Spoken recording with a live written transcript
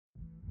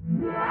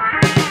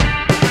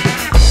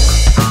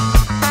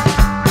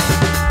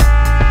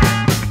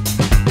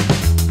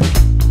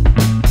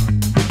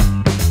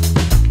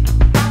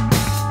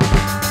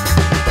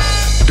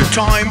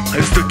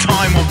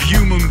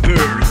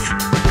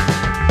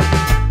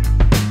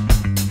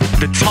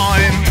The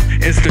time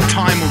is the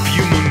time of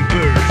human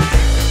birth.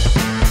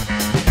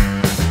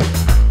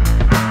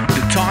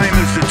 The time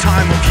is the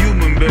time of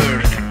human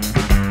birth.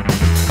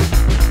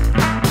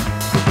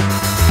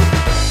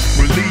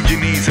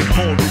 Religion is an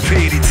horror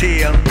fairy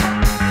tale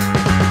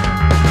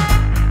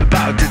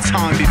about the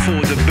time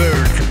before the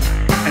birth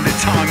and the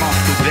time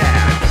after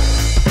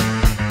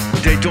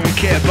that. They don't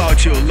care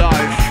about your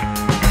life.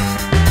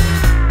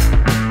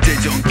 They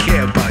don't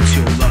care about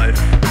your life.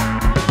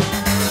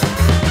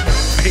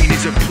 Pain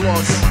is a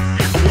plus.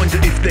 I wonder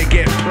if they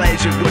get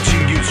pleasure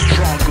watching you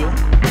struggle.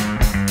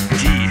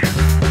 Yeah,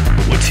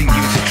 watching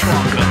you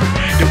struggle.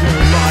 They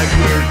won't like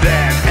where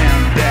that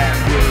and that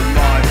where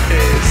life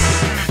is.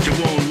 They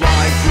won't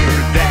like where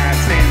that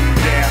and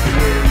that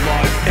where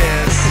life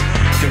is.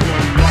 They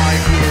won't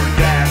like where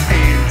that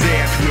and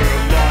that where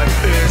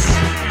life is.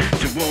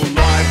 They won't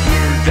like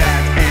where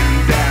that and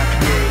that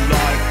where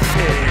life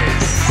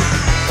is.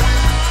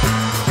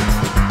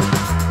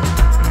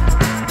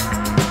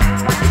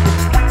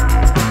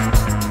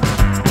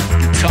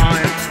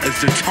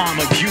 The time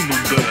of human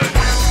birth.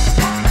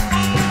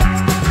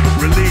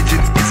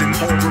 Religion is an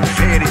horror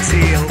fairy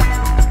tale.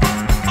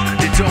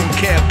 They don't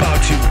care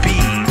about your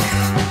being.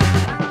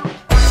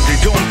 They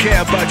don't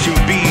care about your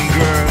being,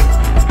 girl.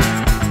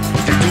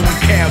 They don't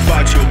care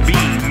about your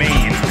being,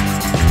 man.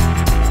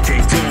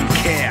 They don't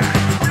care.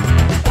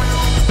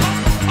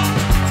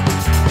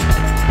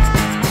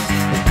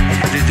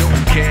 They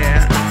don't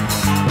care.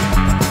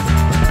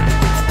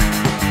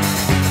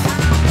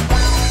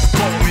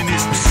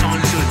 Communist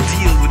sons will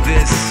deal with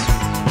this.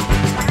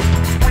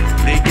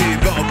 They gave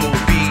up on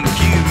being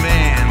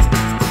human.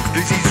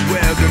 This is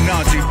where the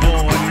Nazi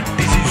born.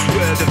 This is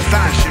where the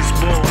fascist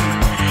born.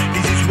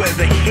 This is where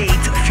the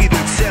hate feed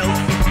itself.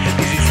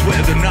 This is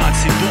where the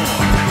Nazi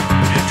born.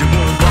 They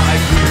won't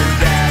like where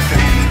that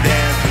and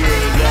that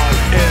where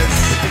life is.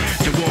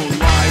 They won't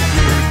like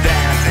where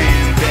that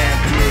and that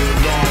where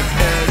life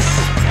is.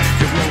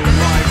 They won't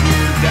like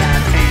where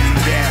that and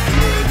that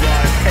where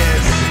life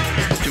is.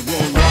 They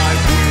won't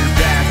like where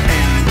that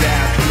and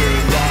that where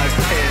life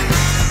is.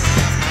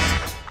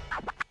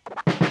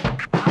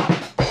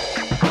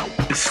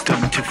 It's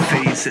time to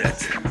face it.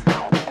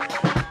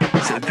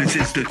 So this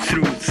is the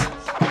truth,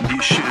 and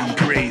you should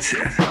embrace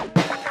it.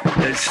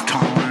 It's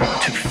time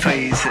to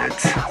face it.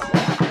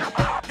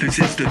 This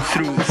is the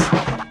truth,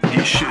 and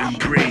you should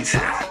embrace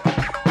it.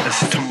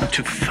 It's time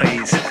to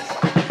face it.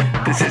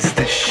 This is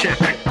the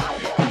shit,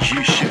 and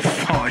you should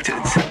fight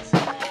it.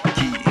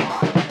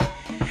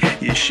 Yeah,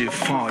 you should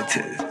fight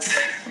it.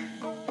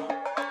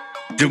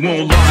 They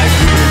won't like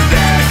where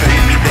that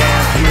and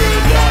that where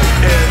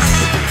life is.